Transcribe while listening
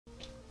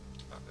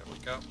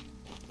Go.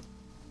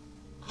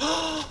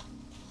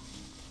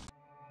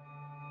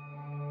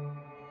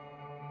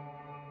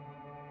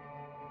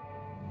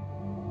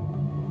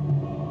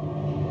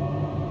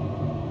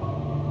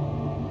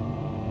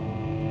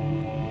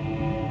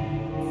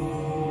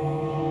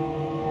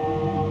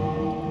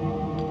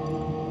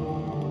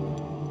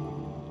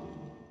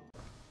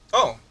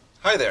 Oh,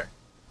 hi there.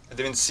 I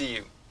didn't see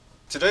you.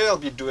 Today I'll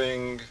be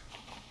doing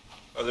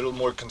a little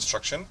more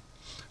construction.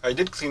 I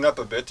did clean up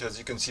a bit, as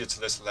you can see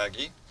it's less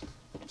laggy.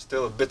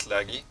 Still a bit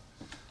laggy.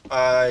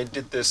 I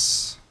did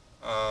this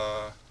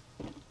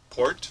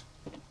port.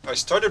 I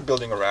started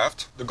building a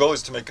raft. The goal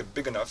is to make it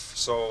big enough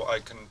so I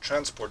can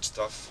transport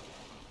stuff,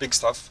 big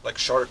stuff, like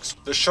sharks.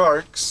 The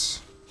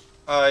sharks,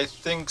 I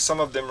think some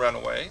of them ran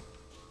away.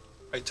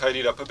 I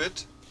tidied up a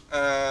bit,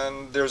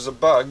 and there's a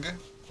bug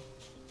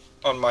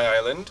on my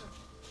island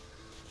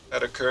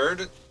that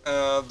occurred.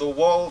 The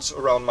walls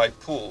around my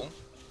pool,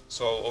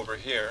 so over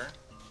here,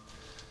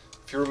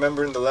 if you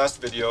remember in the last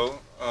video,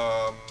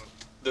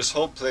 this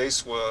whole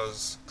place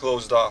was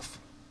closed off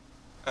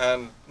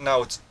and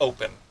now it's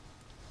open,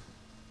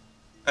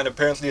 and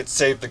apparently it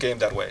saved the game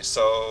that way.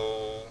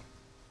 So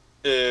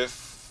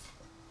if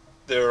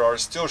there are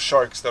still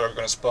sharks that are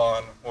going to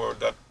spawn, or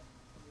that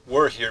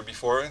were here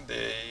before,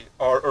 they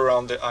are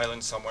around the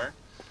island somewhere,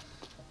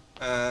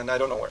 and I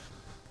don't know where.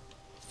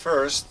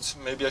 First,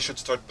 maybe I should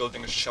start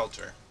building a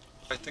shelter.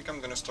 I think I'm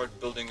gonna start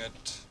building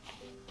it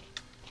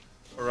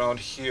around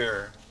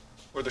here,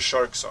 where the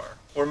sharks are.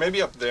 Or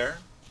maybe up there.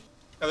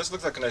 Yeah, this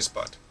looks like a nice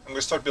spot. I'm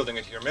gonna start building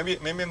it here. Maybe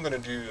I'm gonna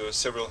do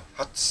several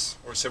huts,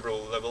 or several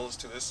levels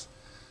to this.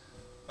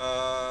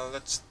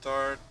 Let's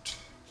start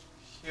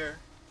here.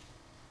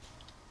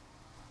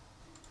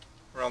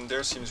 Around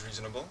there seems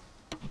reasonable.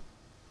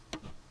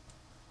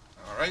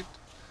 Alright.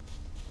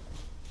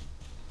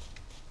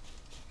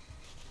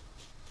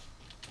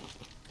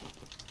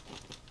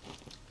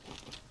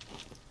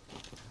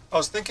 I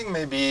was thinking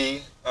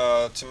maybe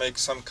to make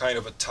some kind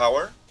of a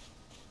tower,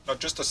 not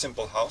just a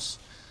simple house,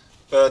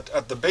 but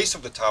at the base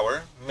of the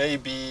tower,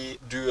 maybe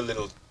do a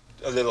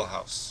little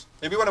house.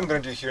 Maybe what I'm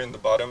going to do here in the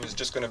bottom is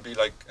just going to be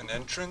like an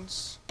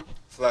entrance,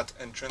 flat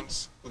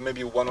entrance, with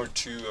maybe one or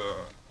two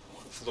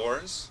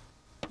floors.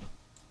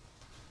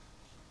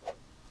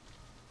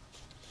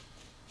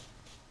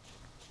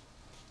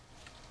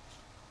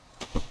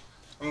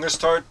 I'm going to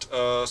start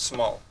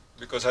small,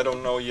 because I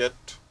don't know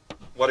yet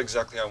what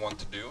exactly I want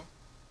to do.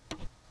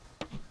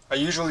 I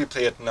usually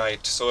play at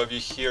night, so if you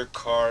hear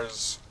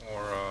cars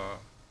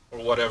or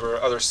whatever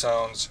other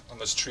sounds on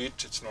the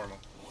street, it's normal.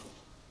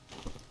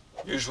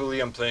 Usually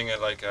I'm playing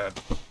it like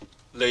at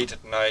late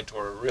at night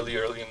or really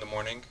early in the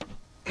morning,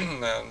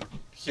 and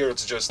here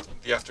it's just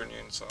the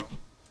afternoon, so.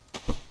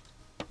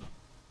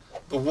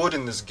 The wood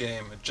in this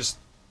game, it just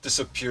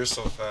disappears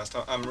so fast.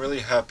 I'm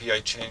really happy I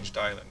changed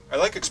island. I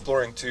like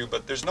exploring too,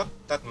 but there's not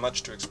that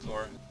much to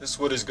explore. This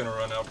wood is gonna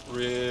run out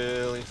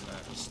really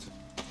fast.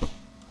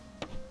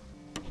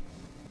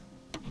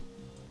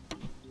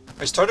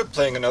 I started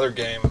playing another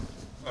game.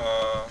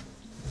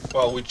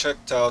 Well, we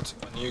checked out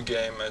a new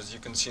game, as you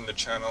can see in the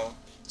channel.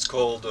 It's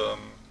called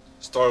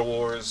Star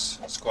Wars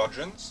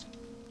Squadrons.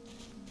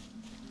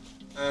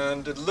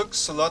 And it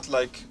looks a lot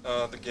like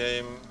the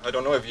game, I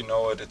don't know if you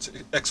know it, it's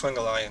X-Wing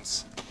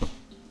Alliance.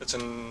 It's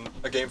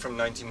a game from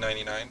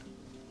 1999.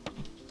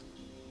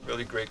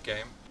 Really great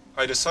game.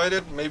 I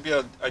decided maybe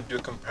I'd do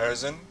a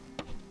comparison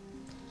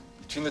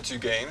between the two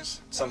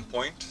games at some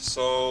point.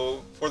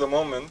 So for the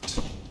moment,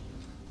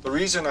 the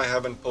reason I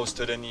haven't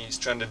posted any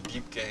Stranded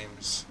Deep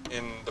games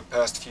in the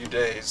past few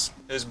days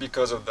is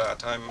because of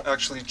that. I'm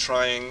actually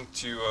trying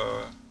to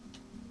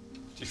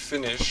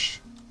finish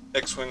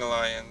X-Wing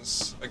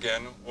Alliance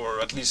again, or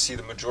at least see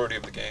the majority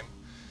of the game,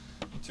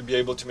 to be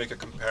able to make a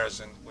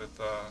comparison with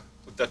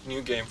that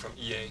new game from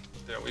EA.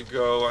 There we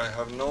go. I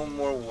have no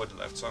more wood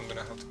left, so I'm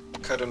gonna have to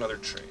cut another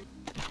tree.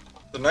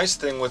 The nice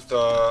thing with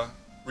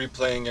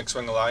replaying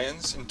X-Wing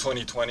Alliance in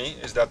 2020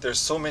 is that there's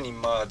so many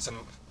mods and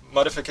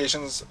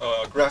modifications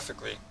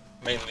graphically,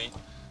 mainly,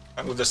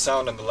 and with the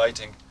sound and the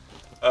lighting.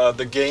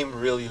 The game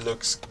really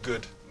looks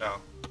good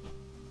now.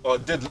 Well,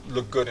 it did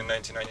look good in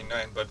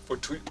 1999, but for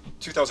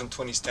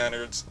 2020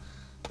 standards,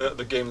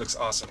 the game looks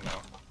awesome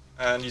now.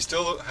 And you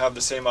still have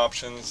the same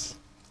options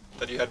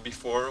that you had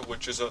before,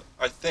 which is,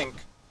 I think,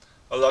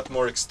 a lot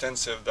more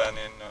extensive than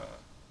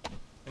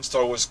in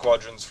Star Wars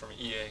Squadrons from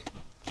EA.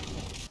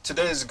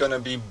 Today is gonna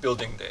be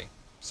building day,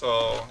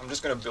 so I'm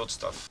just gonna build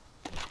stuff.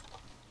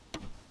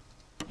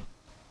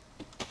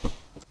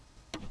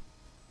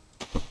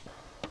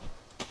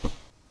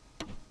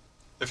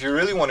 If you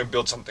really want to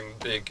build something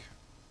big,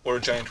 or a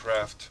giant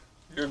raft,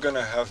 you're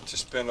gonna have to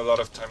spend a lot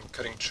of time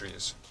cutting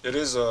trees. It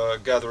is a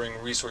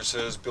gathering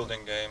resources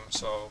building game,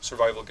 so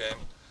survival game.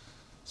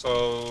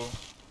 So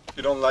if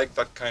you don't like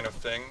that kind of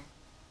thing,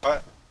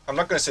 I'm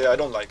not gonna say I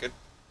don't like it.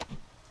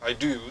 I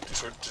do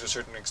to a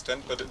certain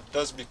extent, but it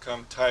does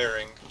become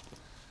tiring,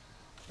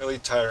 really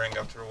tiring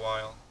after a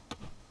while,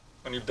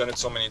 when you've done it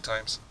so many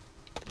times.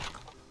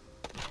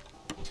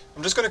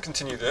 I'm just gonna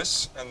continue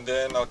this, and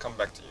then I'll come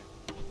back to you.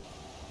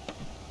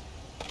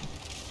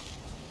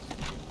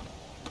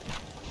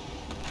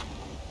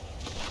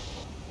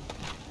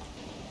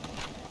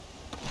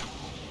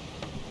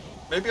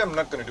 Maybe I'm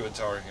not going to do a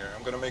tower here.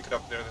 I'm going to make it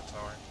up there, the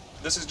tower.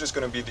 This is just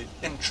going to be the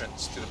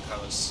entrance to the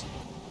palace.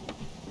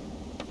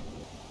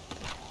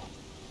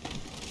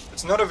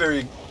 It's not a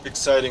very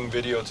exciting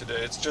video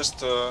today. It's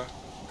just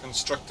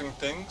constructing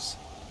things.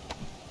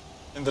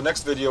 In the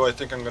next video, I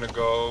think I'm going to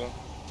go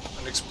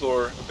and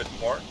explore a bit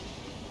more.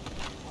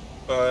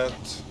 But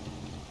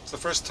it's the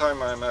first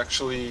time I'm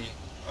actually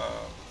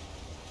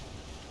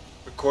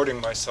recording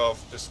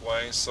myself this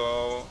way,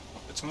 so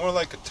it's more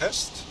like a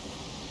test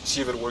to see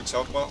if it works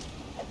out well.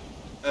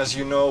 As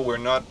you know, we're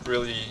not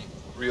really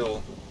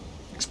real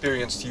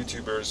experienced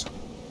YouTubers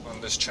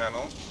on this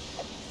channel,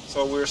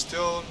 so we're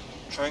still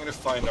trying to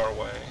find our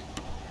way,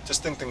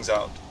 testing things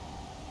out.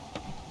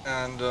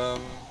 And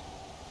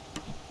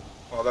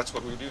well, that's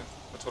what we do.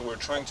 That's what we're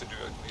trying to do,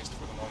 at least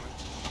for the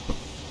moment.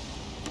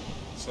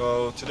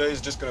 So today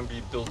is just going to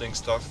be building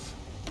stuff,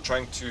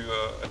 trying to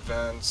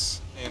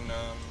advance in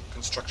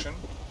construction,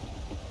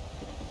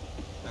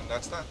 and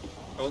that's that.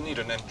 I'll need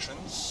an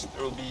entrance.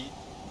 There will be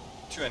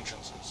 2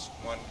 entrances.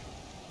 One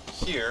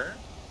here.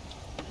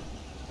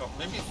 No,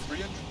 maybe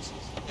 3 entrances.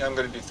 Yeah, I'm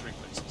going to do 3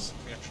 places.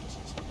 3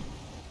 entrances.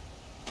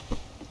 There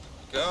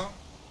we go.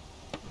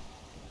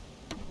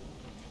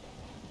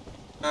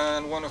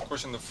 And one, of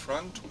course, in the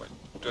front. Wait,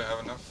 do I have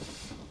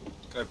enough?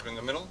 Can I put in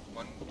the middle?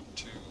 1,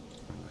 2.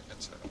 I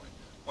can't say that away.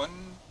 1,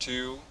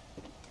 2,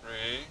 3,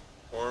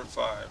 4,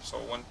 5. So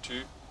 1,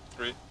 2,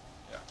 3.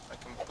 Yeah, I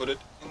can put it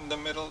in the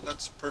middle.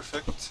 That's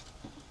perfect.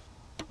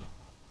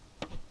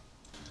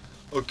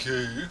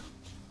 Okay.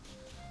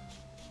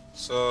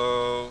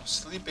 So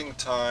sleeping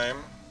time.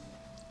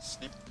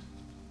 Sleep.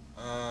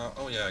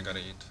 Oh yeah, I gotta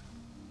eat.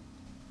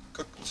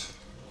 Cooked.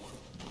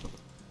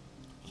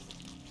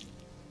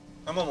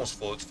 I'm almost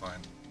full. It's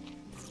fine.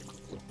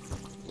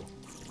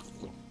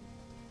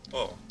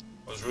 Oh,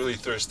 I was really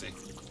thirsty.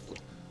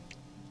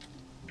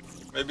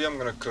 Maybe I'm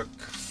gonna cook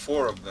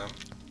 4 of them.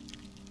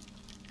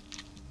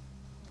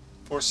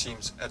 4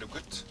 seems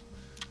adequate.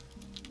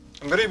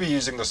 I'm gonna be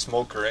using the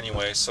smoker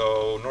anyway,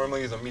 so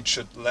normally the meat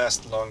should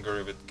last longer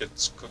if it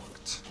gets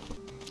cooked.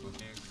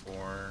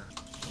 4.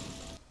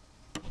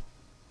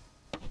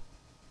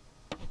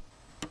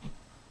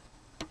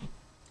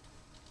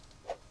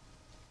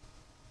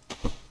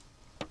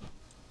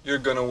 You're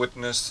gonna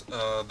witness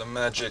the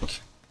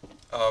magic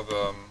of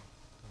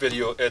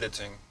video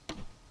editing.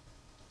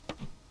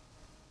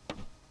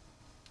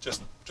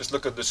 Just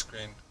look at the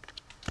screen.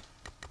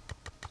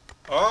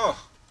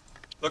 Oh,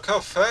 look how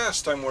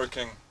fast I'm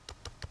working.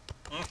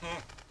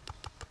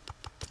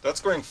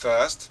 That's going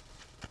fast.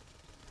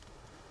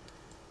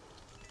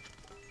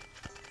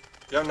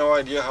 You have no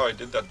idea how I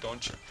did that,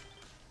 don't you?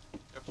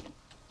 Yep.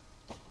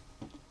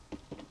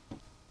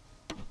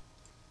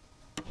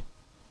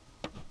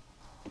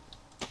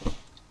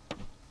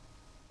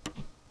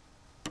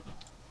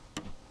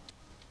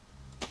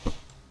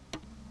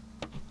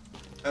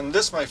 And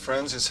this, my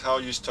friends, is how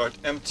you start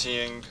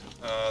emptying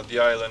the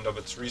island of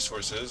its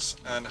resources,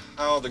 and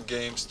how the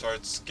game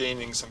starts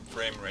gaining some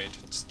frame rate.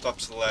 It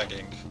stops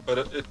lagging, but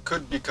it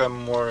could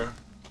become more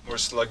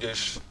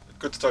sluggish. It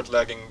could start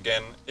lagging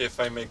again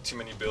if I make too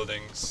many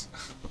buildings.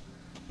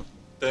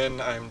 Then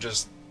I'm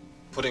just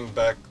putting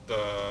back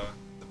the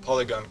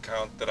polygon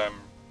count that I'm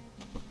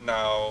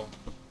now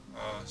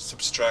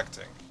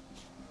subtracting.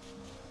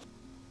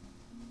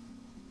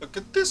 Look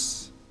at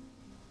this!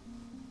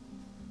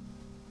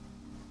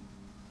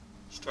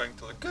 Starting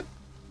to look good.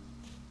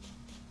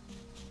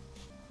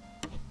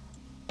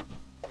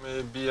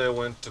 Maybe I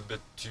went a bit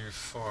too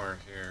far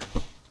here.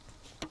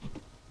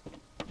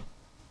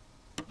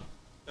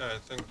 Yeah, I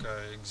think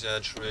I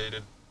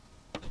exaggerated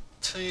a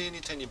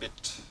tiny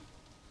bit.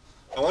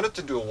 I wanted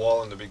to do a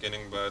wall in the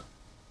beginning, but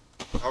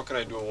how can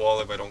I do a wall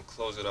if I don't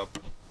close it up?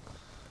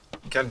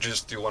 I can't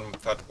just do one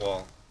fat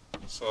wall.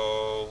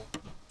 So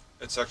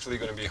it's actually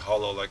going to be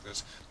hollow like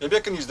this. Maybe I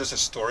can use this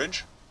as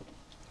storage.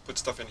 Put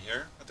stuff in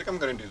here. I think I'm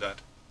going to do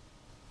that.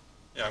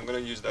 Yeah, I'm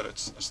going to use that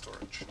as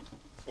storage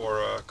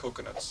for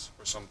coconuts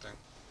or something.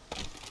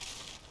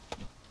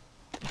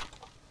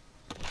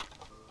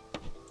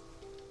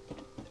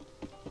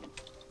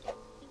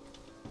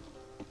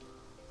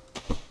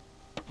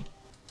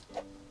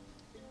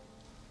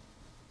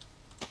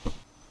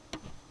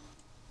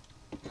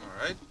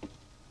 Alright.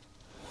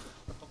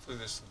 Hopefully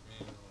this will be...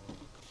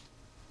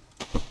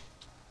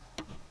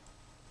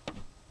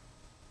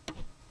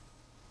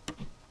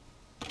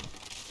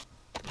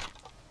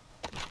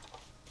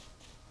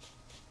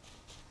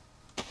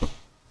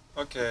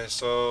 Okay,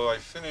 so I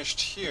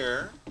finished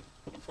here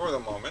for the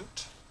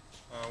moment.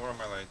 Where are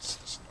my lights?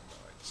 This is not my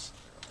lights.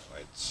 There are my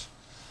lights.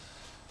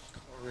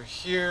 Come over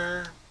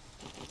here.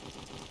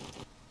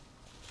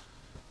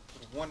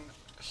 Put one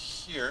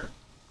here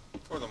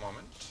for the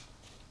moment.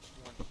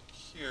 One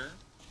here.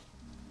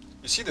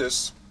 You see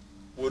this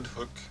wood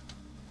hook?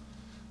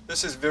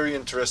 This is very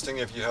interesting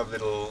if you have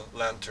little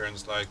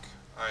lanterns like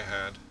I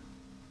had.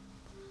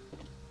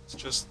 It's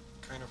just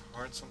kind of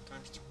hard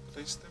sometimes to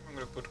place them. I'm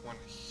going to put one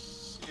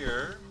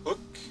here,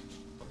 hook,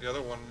 but the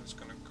other one is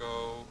going to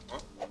go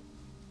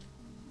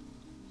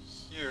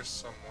here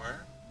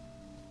somewhere.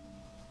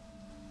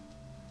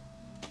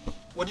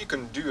 what you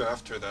can do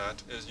after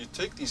that is you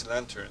take these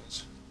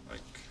lanterns,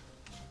 like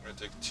I'm going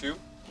to take 2,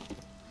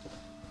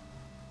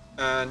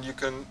 and you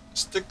can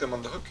stick them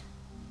on the hook,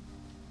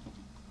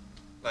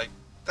 like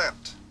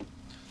that.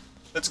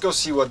 Let's go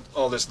see what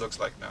all this looks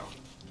like now.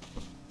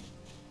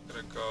 I'm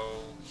going to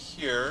go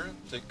here,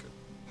 take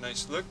a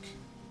nice look.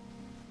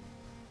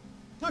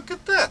 Look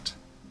at that!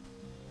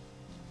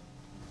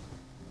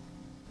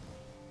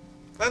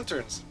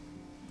 Lanterns,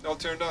 all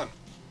turned on.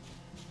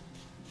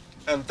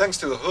 And thanks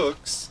to the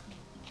hooks,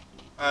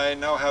 I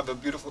now have a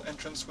beautiful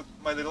entrance with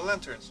my little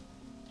lanterns.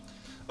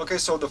 Okay,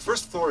 so the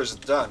first floor is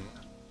done.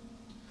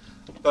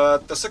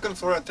 But the second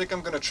floor, I think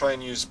I'm going to try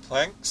and use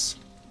planks,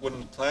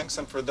 wooden planks,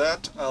 and for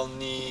that I'll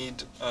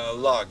need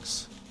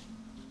logs.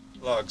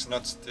 Logs,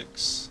 not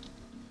sticks.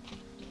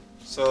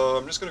 So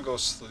I'm just going to go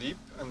sleep,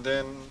 and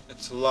then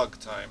it's log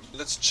time.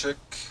 Let's check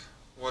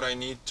what I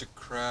need to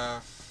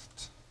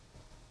craft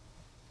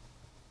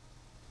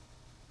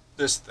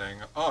this thing.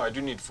 Oh, I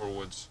do need 4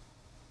 woods.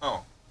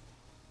 Oh,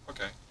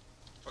 okay.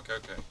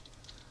 Okay.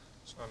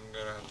 So I'm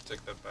going to have to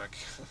take that back.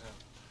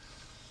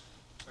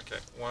 Okay,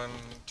 1,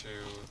 2,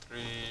 3,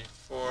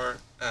 4,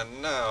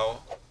 and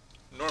now,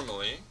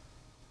 normally,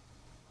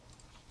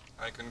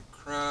 I can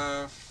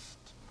craft,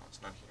 no,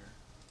 it's not here,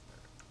 there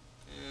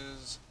it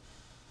is,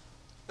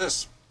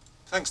 this,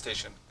 plank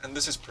station, and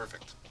this is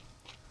perfect.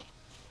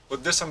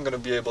 With this I'm going to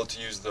be able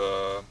to use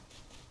the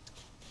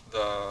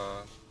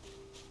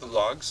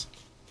logs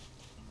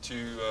to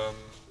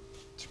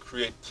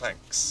create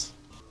planks.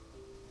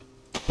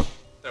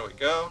 There we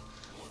go.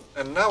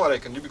 And now what I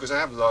can do, because I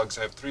have logs,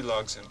 I have 3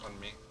 logs on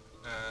me,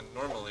 and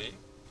normally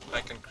I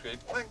can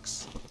create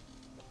planks.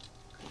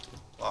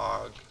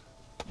 Log.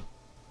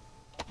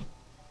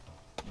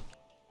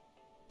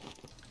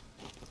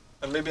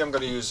 And maybe I'm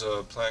going to use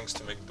planks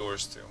to make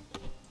doors too.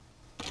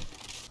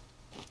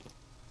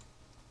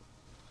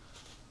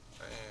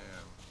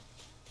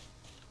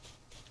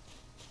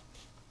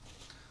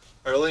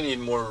 I really need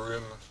more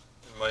room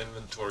in my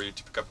inventory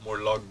to pick up more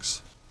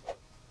logs.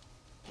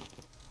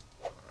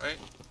 Alright.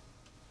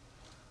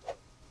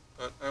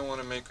 But I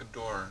want to make a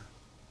door.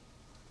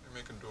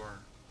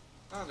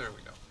 Oh, there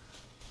we go.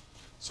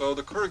 So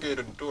the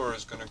corrugated door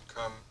is going to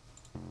come...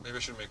 Maybe I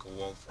should make a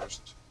wall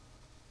first.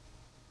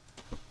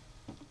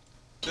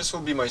 This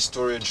will be my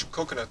storage,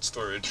 coconut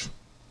storage,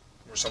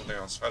 or something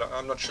else.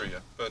 I'm not sure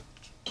yet, but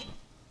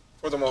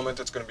for the moment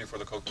it's going to be for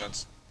the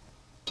coconuts.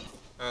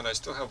 And I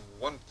still have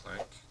 1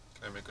 plank.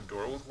 Can I make a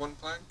door with 1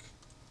 plank?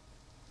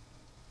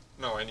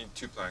 No, I need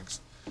 2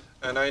 planks.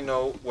 And I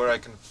know where I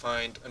can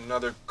find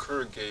another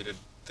corrugated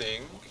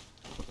thing.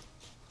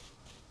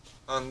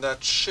 On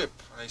that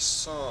ship I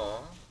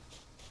saw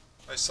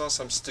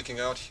some sticking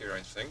out here, I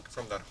think,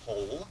 from that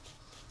hole.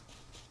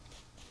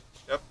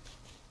 Yep.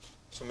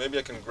 So maybe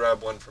I can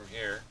grab one from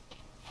here.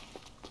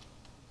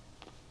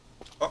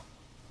 Oh.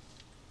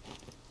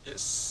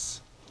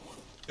 Yes.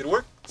 It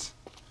worked.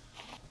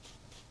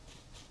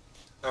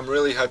 I'm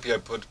really happy I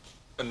put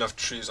enough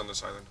trees on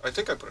this island. I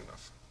think I put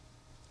enough.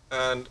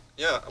 And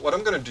yeah, what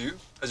I'm going to do,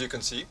 as you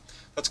can see,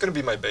 that's going to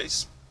be my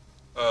base.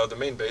 The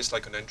main base,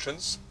 like an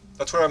entrance.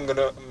 That's where I'm going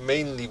to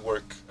mainly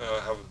work,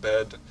 have a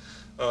bed,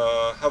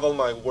 have all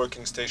my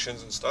working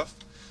stations and stuff.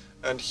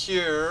 And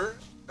here,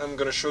 I'm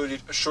going to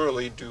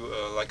surely do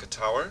like a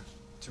tower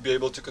to be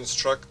able to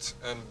construct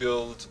and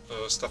build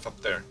stuff up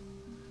there.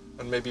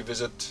 And maybe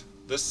visit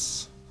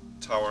this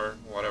tower,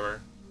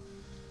 whatever,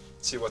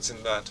 see what's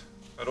in that.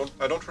 I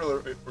don't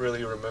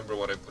really remember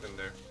what I put in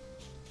there.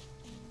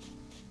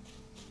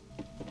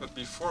 But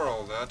before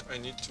all that, I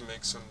need to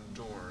make some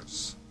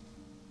doors.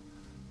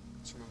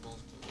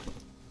 Consumables.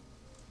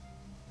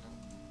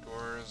 No,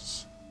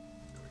 doors.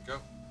 There we go.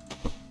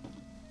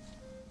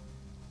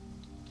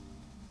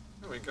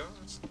 There we go.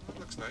 That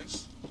looks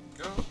nice.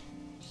 Go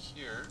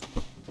here.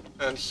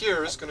 And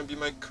here is going to be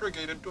my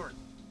corrugated door.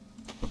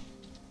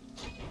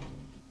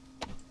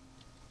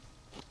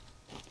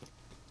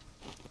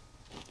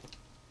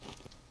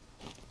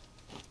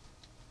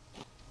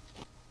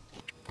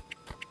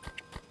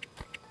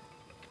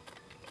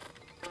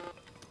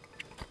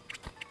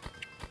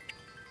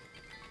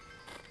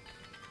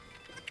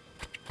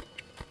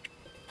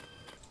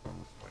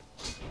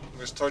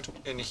 I'm going to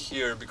start in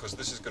here because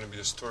this is going to be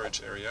the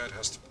storage area. It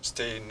has to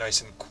stay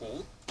nice and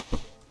cool.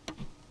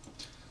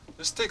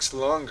 This takes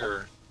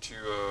longer to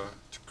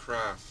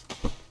craft,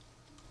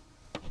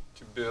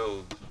 to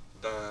build,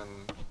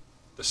 than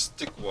the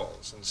stick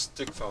walls and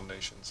stick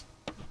foundations.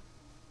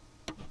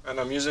 And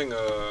I'm using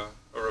a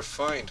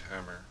refined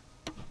hammer.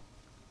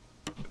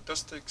 It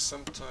does take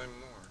some time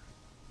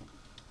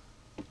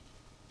more.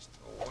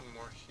 Still 1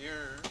 more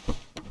here.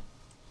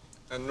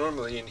 And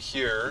normally in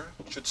here,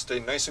 it should stay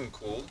nice and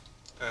cool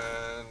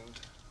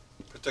and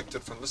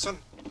protected from the sun.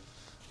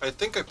 I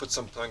think I put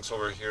some planks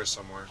over here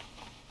somewhere.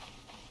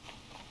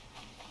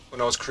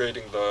 When I was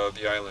creating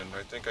the island,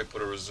 I think I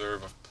put a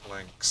reserve of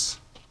planks.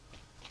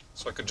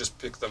 So I could just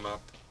pick them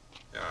up.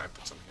 Yeah, I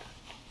put some here.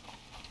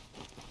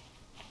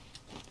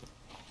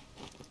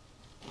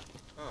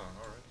 Oh,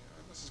 already.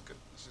 This is good.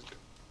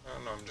 Oh,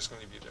 no, I'm just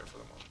going to leave you there for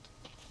the moment.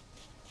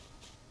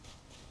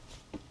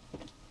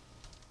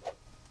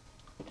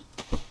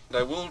 And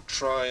I will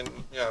try and,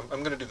 yeah,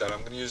 I'm gonna do that.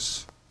 I'm gonna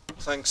use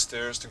plank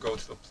stairs to go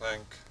to the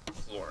plank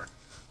floor.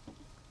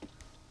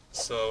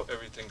 So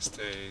everything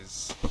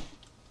stays,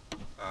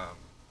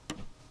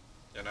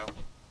 you know,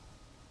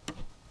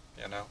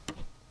 you know.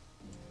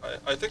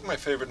 I think my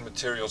favorite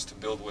materials to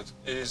build with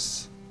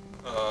is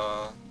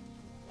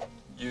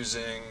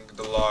using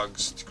the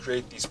logs to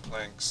create these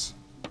planks.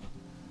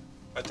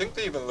 I think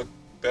they even look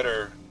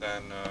better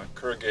than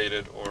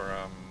corrugated or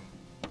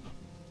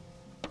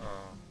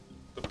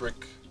the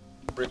brick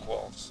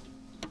walls.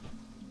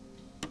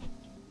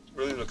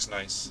 Really looks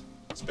nice,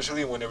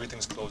 especially when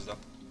everything's closed up.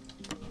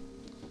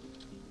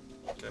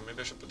 Okay,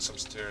 maybe I should put some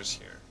stairs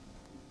here.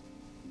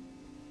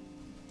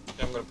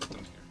 Yeah, I'm gonna put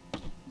them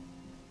here.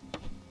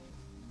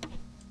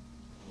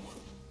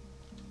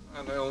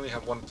 And I only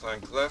have one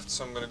plank left,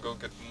 so I'm gonna go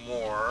get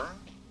more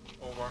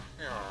over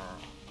here. Ah,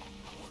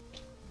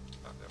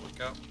 there we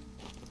go.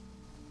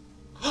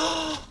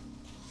 Oh.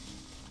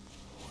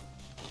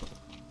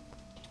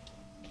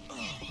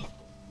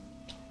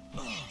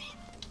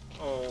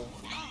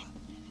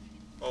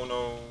 Oh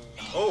no.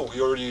 Oh,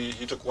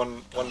 he took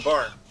one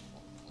bar.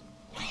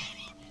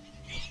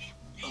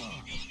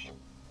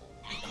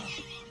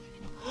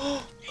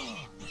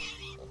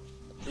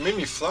 You made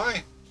me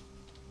fly.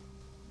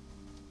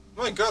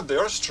 My god, they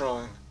are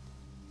strong.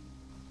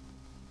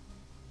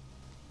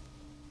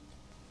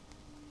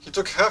 He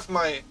took half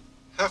my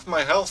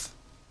health.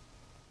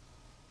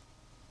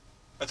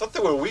 I thought they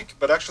were weak,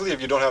 but actually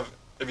if you don't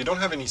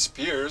have any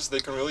spears, they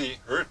can really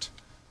hurt.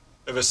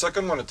 If a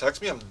second one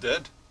attacks me, I'm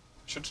dead.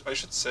 I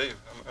should save.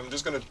 I'm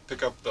just gonna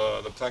pick up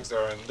the planks that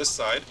are on this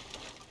side,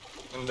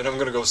 and then I'm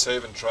gonna go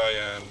save and try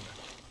and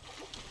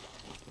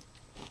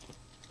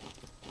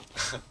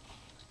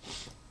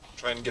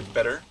try and get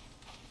better.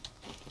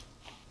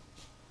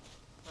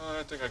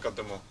 I think I got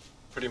them all,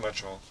 pretty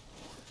much all.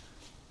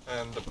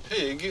 And the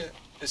pig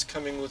is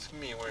coming with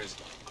me. Where is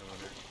he? Over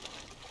there.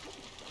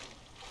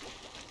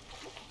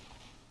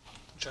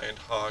 Giant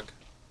hog.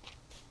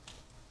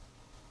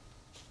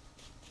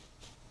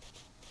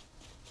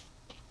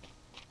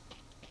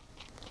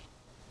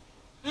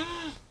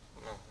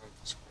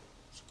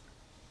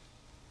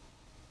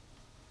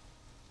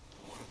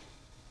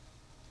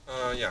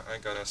 Yeah, I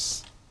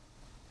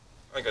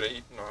gotta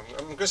eat. No,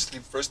 I'm gonna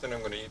sleep first, then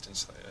I'm gonna eat and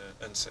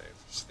save.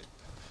 Sleep.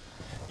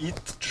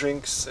 Eat,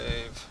 drink,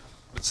 save,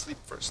 but sleep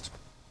first.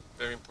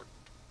 Very important.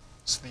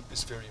 Sleep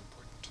is very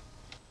important.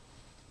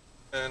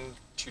 And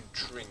to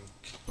drink.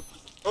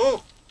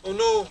 Oh! Oh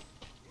no!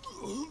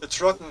 It's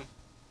rotten.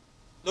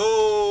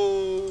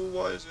 No!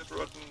 Why is it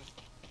rotten?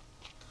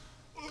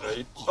 Did I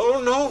eat?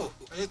 Oh no!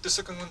 I ate the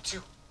second one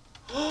too.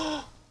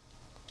 Oh!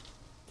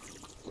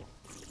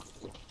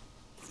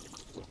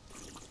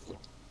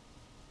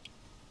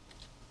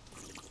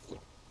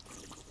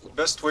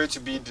 Best way to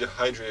be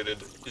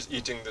dehydrated is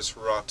eating this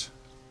rot.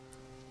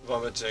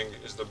 Vomiting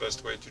is the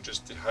best way to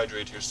just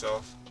dehydrate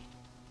yourself.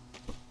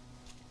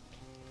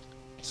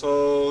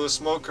 So the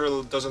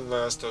smoker doesn't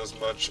last as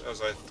much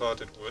as I thought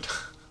it would.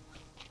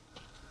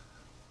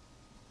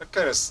 That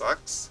kind of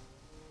sucks.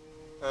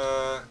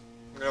 I'm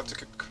gonna have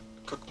to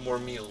cook more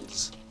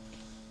meals.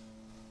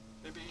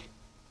 Maybe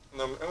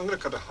no, I'm gonna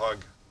cut a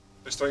hog.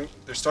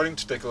 They're starting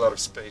to take a lot of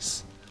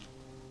space.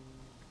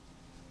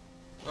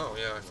 Oh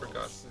yeah, I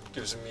forgot. It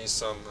gives me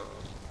some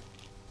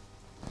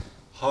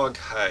hog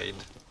hide.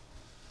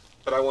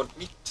 But I want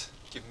meat.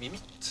 Give me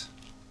meat.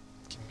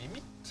 Give me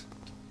meat.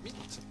 Give me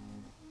meat.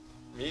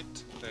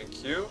 Meat,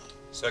 thank you.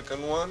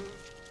 Second one.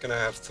 Can I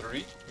have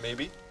 3?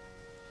 Maybe.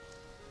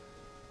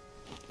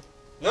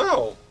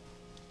 No!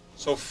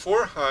 So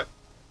 4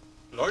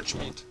 large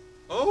meat.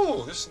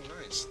 Oh, this is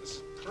nice. This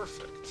is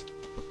perfect.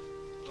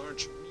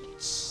 Large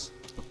meats.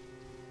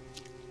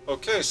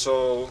 Okay,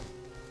 so...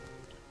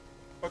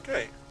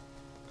 Okay.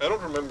 I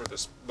don't remember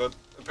this, but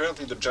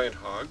apparently the giant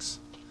hogs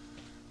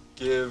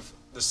give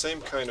the same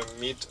kind of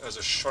meat as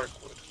a shark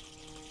would.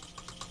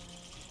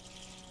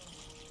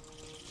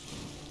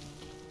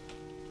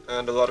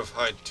 And a lot of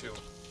hide too.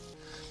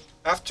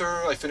 After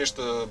I finish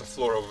the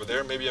floor over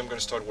there, maybe I'm gonna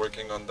start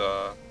working on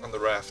the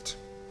raft.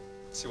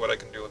 See what I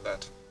can do with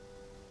that.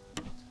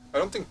 I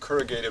don't think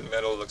corrugated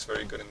metal looks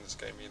very good in this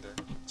game either.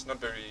 It's not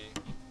very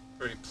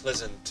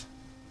pleasant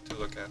to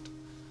look at.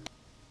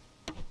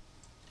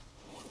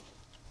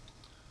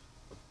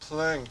 The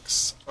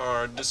planks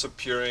are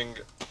disappearing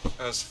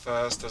as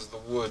fast as the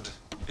wood,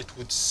 it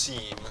would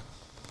seem.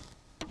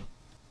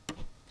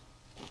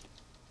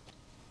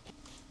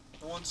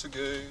 Once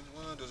again,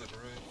 why does it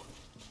rain?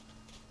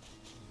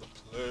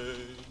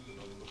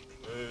 On the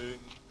plane.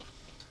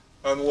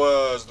 And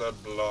where's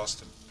that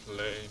blasted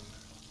plane?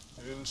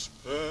 In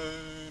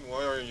Spain.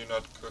 Why are you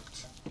not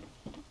cooked?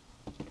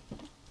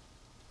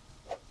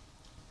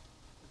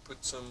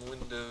 Put some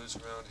windows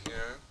around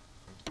here.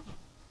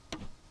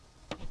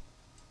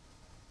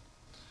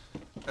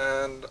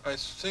 And I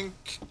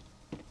think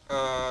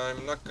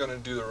I'm not gonna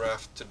do the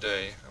raft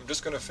today. I'm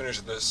just gonna finish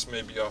this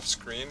maybe off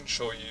screen,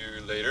 show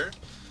you later.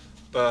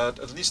 But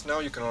at least now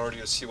you can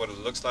already see what it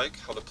looks like,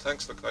 how the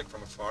planks look like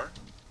from afar.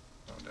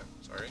 Oh, no,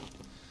 sorry.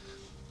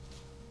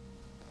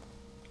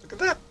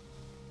 Look at that.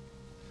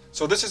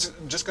 So this is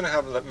just gonna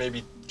have like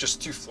maybe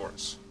just 2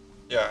 floors.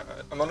 Yeah,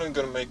 I'm only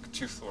gonna make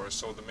 2 floors.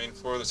 So the main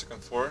floor, the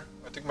second floor.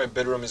 I think my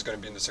bedroom is gonna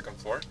be in the second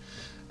floor.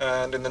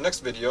 And in the next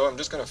video, I'm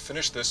just gonna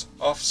finish this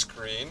off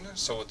screen,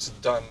 so it's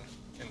done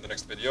in the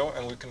next video,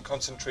 and we can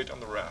concentrate on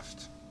the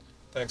raft.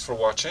 Thanks for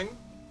watching,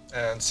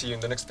 and see you in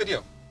the next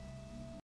video.